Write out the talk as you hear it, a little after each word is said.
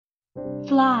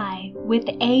Fly with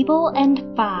Abel and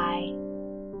Phi.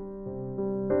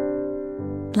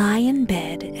 Lie in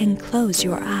bed and close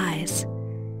your eyes.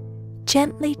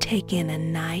 Gently take in a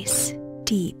nice,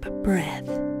 deep breath.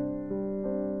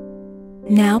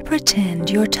 Now pretend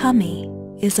your tummy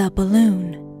is a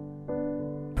balloon.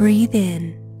 Breathe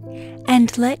in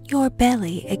and let your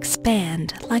belly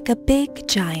expand like a big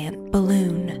giant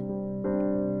balloon.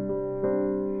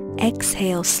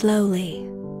 Exhale slowly.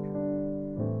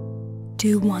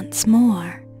 Do once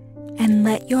more and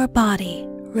let your body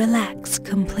relax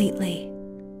completely.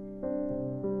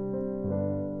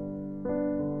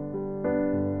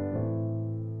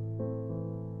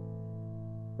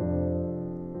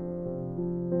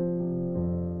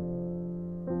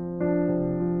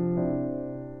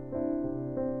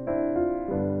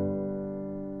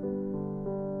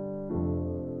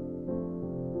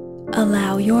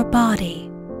 Allow your body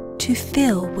to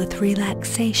fill with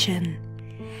relaxation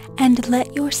and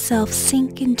let yourself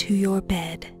sink into your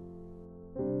bed.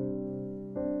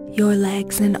 Your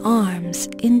legs and arms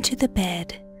into the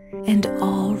bed and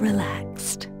all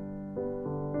relaxed.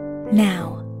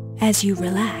 Now, as you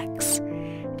relax,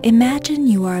 imagine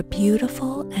you are a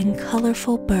beautiful and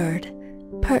colorful bird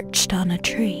perched on a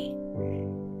tree.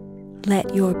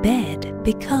 Let your bed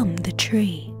become the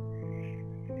tree.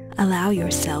 Allow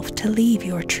yourself to leave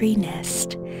your tree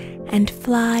nest and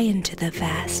fly into the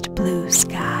vast blue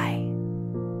sky.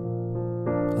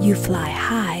 You fly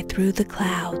high through the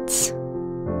clouds.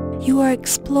 You are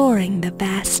exploring the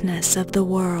vastness of the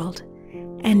world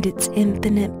and its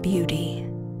infinite beauty.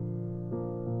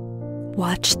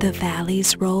 Watch the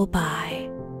valleys roll by,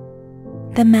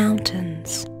 the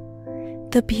mountains,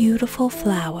 the beautiful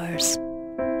flowers,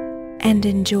 and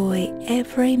enjoy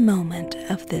every moment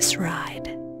of this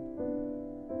ride.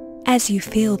 As you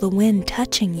feel the wind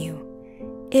touching you,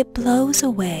 it blows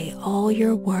away all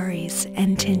your worries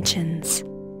and tensions.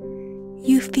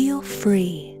 You feel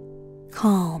free,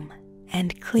 calm,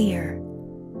 and clear.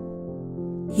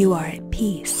 You are at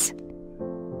peace.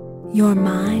 Your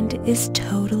mind is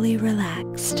totally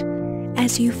relaxed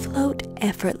as you float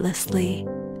effortlessly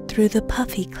through the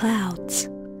puffy clouds.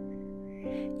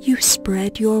 You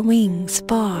spread your wings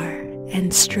far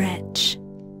and stretch.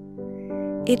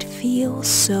 It feels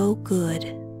so good.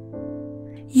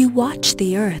 You watch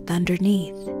the earth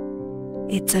underneath.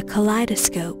 It's a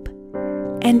kaleidoscope,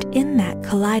 and in that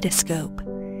kaleidoscope,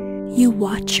 you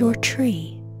watch your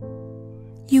tree.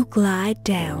 You glide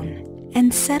down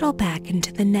and settle back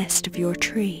into the nest of your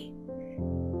tree.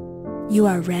 You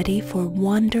are ready for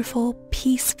wonderful,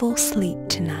 peaceful sleep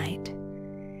tonight.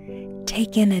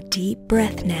 Take in a deep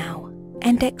breath now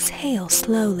and exhale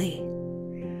slowly.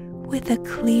 With a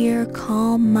clear,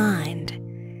 calm mind,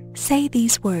 say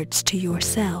these words to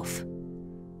yourself.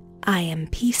 I am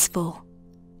peaceful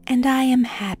and I am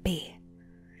happy.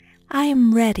 I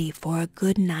am ready for a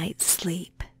good night's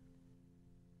sleep.